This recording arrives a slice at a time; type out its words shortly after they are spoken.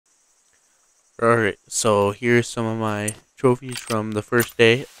Alright, so here's some of my trophies from the first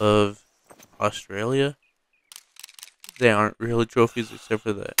day of Australia. They aren't really trophies except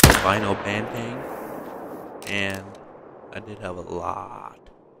for the albino bantang. And I did have a lot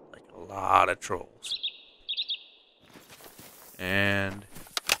of trolls. And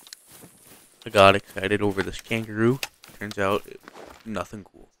I got excited over this kangaroo. Turns out, nothing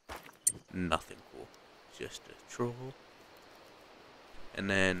cool. Nothing cool. Just a troll. And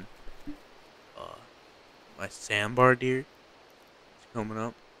then, my sandbar deer is coming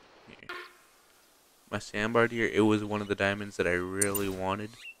up. Here. My sandbar deer, it was one of the diamonds that I really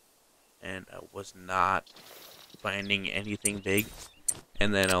wanted. And I was not finding anything big.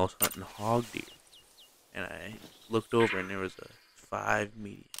 And then I was hunting hog deer. And I looked over and there was a 5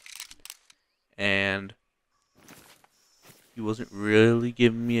 medium. And he wasn't really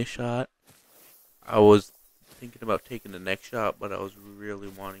giving me a shot. I was thinking about taking the next shot, but I was really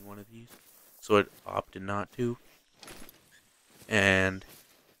wanting one of these. So I opted not to. And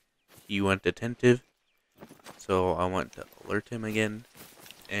he went attentive. So I went to alert him again.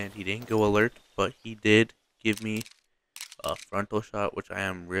 And he didn't go alert, but he did give me a frontal shot, which I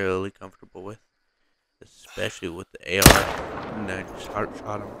am really comfortable with. Especially with the AR. And I just heart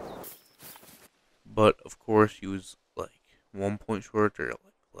shot him. But of course he was like 1 point short or like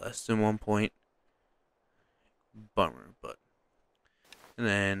less than 1 point. Bummer, but. And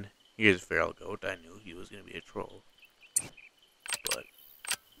then here's a feral goat. I knew he was going to be a troll. But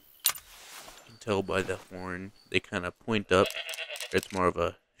you can tell by the horn, they kind of point up. It's more of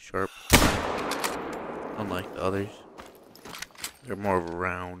a sharp, unlike the others. They're more of a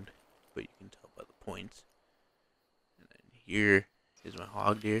round, but you can tell by the points. And then here is my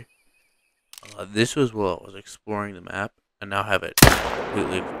hog deer. This was while I was exploring the map. I now have it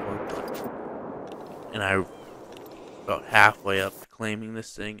completely explored. And about halfway up to claiming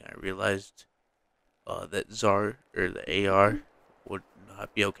this thing, I realized that ZAR, or the AR, would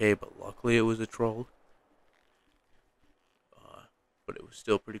not be okay, but luckily it was a troll. But it was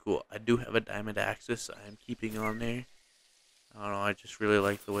still pretty cool. I do have a diamond axis I am keeping on there. I don't know, I just really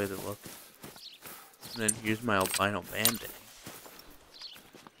like the way they look. And then here's my albino bandang.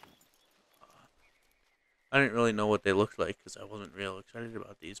 I didn't really know what they looked like because I wasn't real excited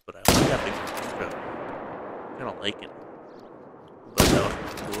about these, but I was having kind of like it. But that was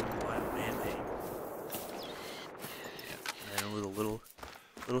pretty cool. Albino bandang. Yeah, and with a little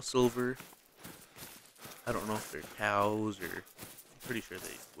silver. I don't know if they're cows or I'm pretty sure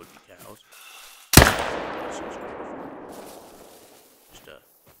they would be cows. Just a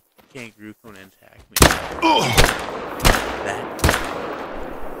kangaroo coming to attack me. That